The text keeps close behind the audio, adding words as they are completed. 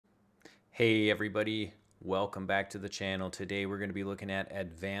Hey everybody, welcome back to the channel. Today we're going to be looking at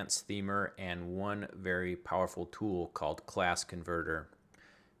Advanced Themer and one very powerful tool called Class Converter.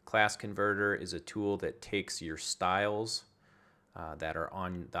 Class Converter is a tool that takes your styles that are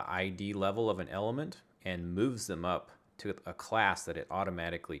on the ID level of an element and moves them up to a class that it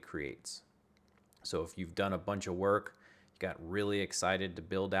automatically creates. So if you've done a bunch of work, you got really excited to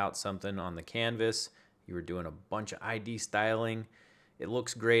build out something on the canvas, you were doing a bunch of ID styling, it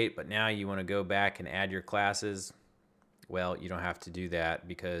looks great, but now you want to go back and add your classes. Well, you don't have to do that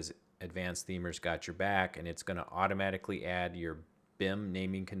because Advanced Themer's got your back, and it's going to automatically add your BEM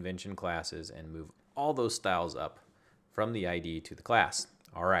naming convention classes and move all those styles up from the ID to the class.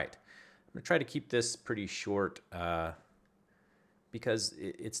 All right, I'm going to try to keep this pretty short because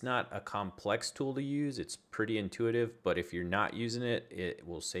it's not a complex tool to use. It's pretty intuitive, but if you're not using it, it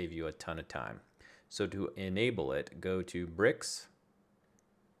will save you a ton of time. So to enable it, go to Bricks,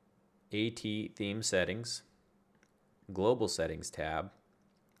 AT Theme Settings, Global Settings tab.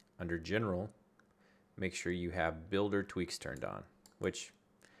 Under General, make sure you have Builder Tweaks turned on, which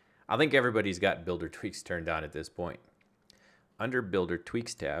I think everybody's got Builder Tweaks turned on at this point. Under Builder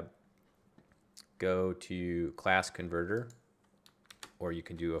Tweaks tab, go to Class Converter, or you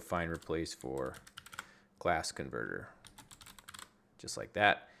can do a find replace for Class Converter, just like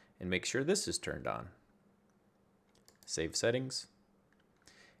that, and make sure this is turned on. Save settings.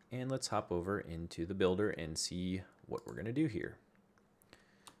 And let's hop over into the builder and see what we're going to do here.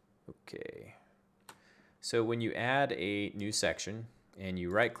 Okay. So when you add a new section and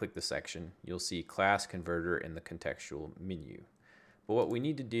you right click the section, you'll see Class Converter in the contextual menu. But what we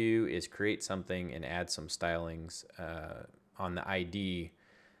need to do is create something and add some stylings on the ID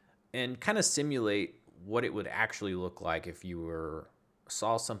and kind of simulate what it would actually look like if you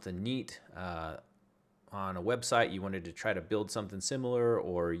saw something neat on a website, you wanted to try to build something similar,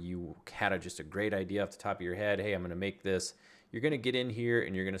 or you had just a great idea off the top of your head, hey, I'm going to make this. You're going to get in here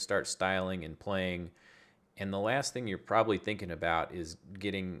and you're going to start styling and playing. And the last thing you're probably thinking about is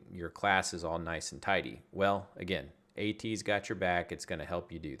getting your classes all nice and tidy. Well, again, AT's got your back. It's going to help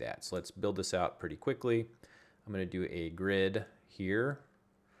you do that. So let's build this out pretty quickly. I'm going to do a grid here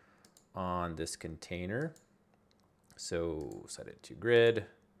on this container. So set it to grid.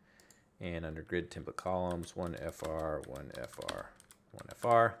 And under grid template columns, 1FR, 1FR,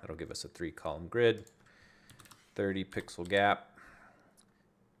 1FR. That'll give us a 3-column grid, 30 pixel gap.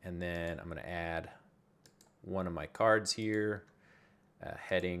 And then I'm going to add one of my cards here, a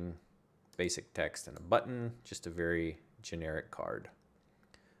heading, basic text, and a button, just a very generic card.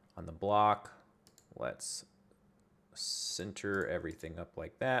 On the block, let's center everything up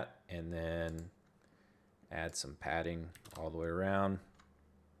like that, and then add some padding all the way around.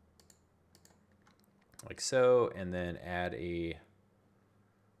 Like so, and then add a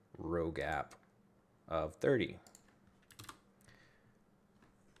row gap of 30.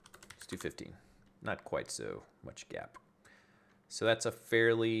 Let's do 15. Not quite so much gap. So that's a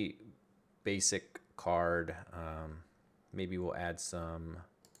fairly basic card. Maybe we'll add some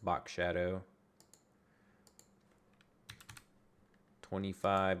box shadow.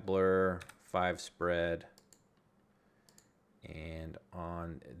 25 blur, 5 spread, and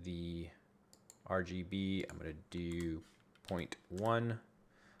on the RGB, I'm going to do 0.1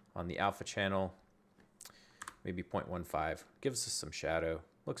 on the alpha channel, maybe 0.15. Gives us some shadow.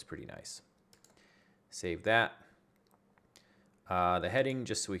 Looks pretty nice. Save that. The heading,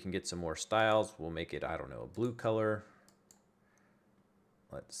 just so we can get some more styles, we'll make it, I don't know, a blue color.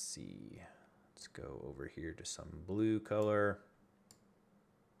 Let's see. Let's go over here to some blue color.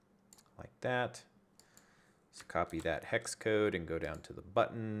 Like that. Let's copy that hex code and go down to the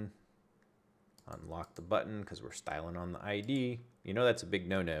button. Unlock the button because we're styling on the ID. You know that's a big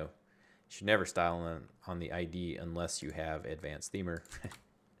no-no. You should never style on the ID unless you have Advanced Themer.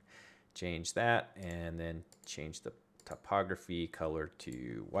 Change that and then change the typography color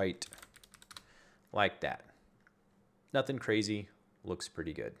to white. Like that. Nothing crazy. Looks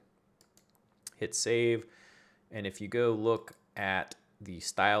pretty good. Hit save. And if you go look at the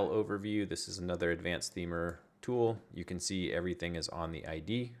style overview, this is another Advanced Themer tool. You can see everything is on the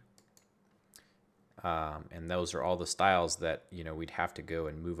ID. And those are all the styles that, you know, we'd have to go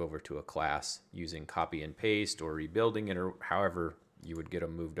and move over to a class using copy and paste or rebuilding it, or however you would get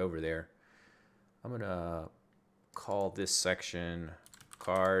them moved over there. I'm going to call this section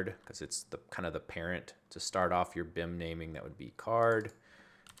card because it's the kind of the parent to start off your BEM naming. That would be card.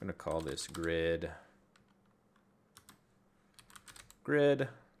 I'm going to call this grid.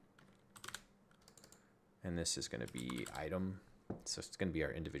 And this is going to be item. So it's going to be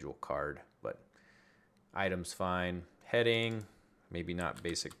our individual card, but item's fine. Heading, maybe not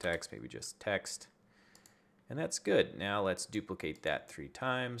basic text, maybe just text. And that's good. Now let's duplicate that 3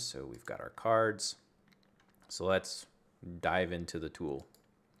 times. So we've got our cards. So let's dive into the tool.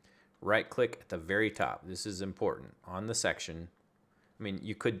 Right click at the very top. This is important. On the section. I mean,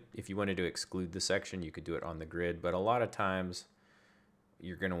 you could, if you wanted to exclude the section, you could do it on the grid, but a lot of times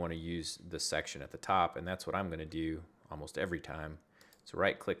you're going to want to use the section at the top, and that's what I'm going to do almost every time. So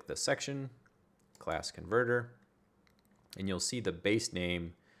right click the section, class converter, and you'll see the base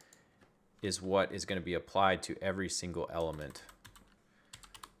name is what is going to be applied to every single element.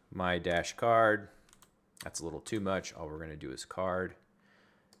 My dash card, that's a little too much. All we're going to do is card.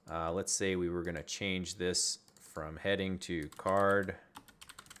 Let's say we were going to change this from heading to card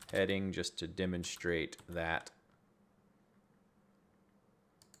heading just to demonstrate that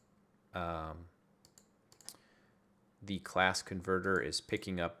the class converter is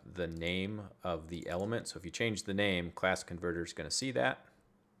picking up the name of the element. So if you change the name, class converter is going to see that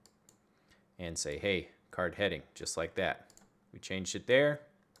and say, hey, card heading, just like that. We changed it there.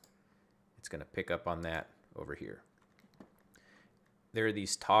 It's going to pick up on that over here. There are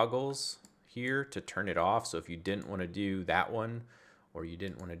these toggles here to turn it off. So if you didn't want to do that one or you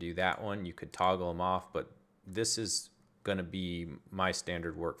didn't want to do that one, you could toggle them off. But this is going to be my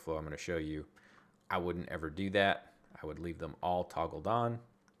standard workflow I'm going to show you. I wouldn't ever do that. I would leave them all toggled on.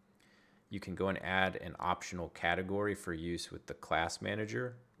 You can go and add an optional category for use with the class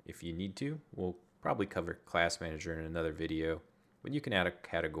manager if you need to. We'll probably cover class manager in another video, but you can add a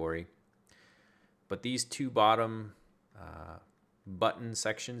category. But these 2 bottom button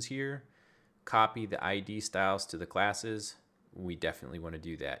sections here, copy the ID styles to the classes. We definitely want to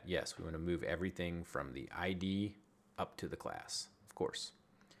do that. Yes, we want to move everything from the ID up to the class, of course.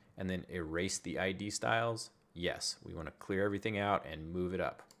 And then erase the ID styles. Yes, we want to clear everything out and move it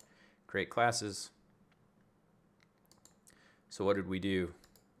up. Create classes. So what did we do?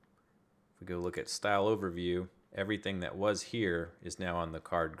 If we go look at style overview, everything that was here is now on the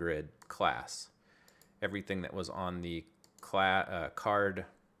card grid class. Everything that was on the card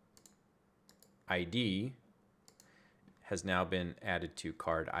ID has now been added to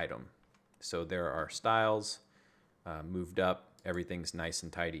card item. So there are styles moved up. Everything's nice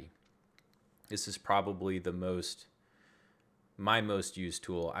and tidy. This is probably my most used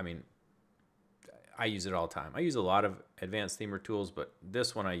tool. I mean, I use it all the time. I use a lot of advanced themer tools, but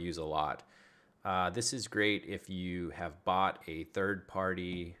this one I use a lot. This is great if you have bought a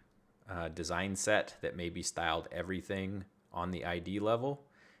third-party design set that maybe styled everything on the ID level,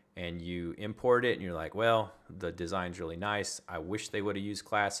 and you import it and you're like, well, the design's really nice. I wish they would have used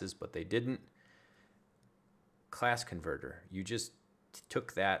classes, but they didn't. Class converter. You just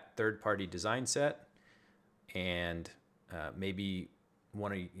took that third-party design set and maybe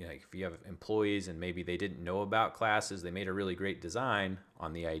if you have employees and maybe they didn't know about classes, they made a really great design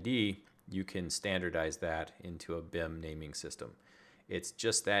on the ID, you can standardize that into a BEM naming system. It's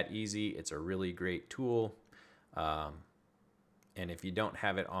just that easy. It's a really great tool. And if you don't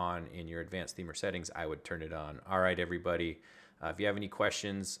have it on in your advanced themer settings, I would turn it on. All right, everybody. If you have any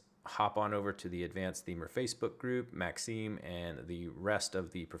questions, hop on over to the Advanced Themer Facebook group. Maxime and the rest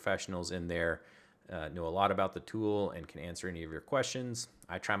of the professionals in there know a lot about the tool and can answer any of your questions.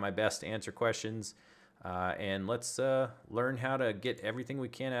 I try my best to answer questions. And let's learn how to get everything we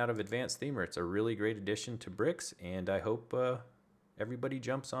can out of Advanced Themer. It's a really great addition to Bricks, and I hope everybody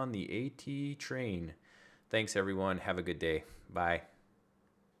jumps on the AT train. Thanks, everyone. Have a good day. Bye.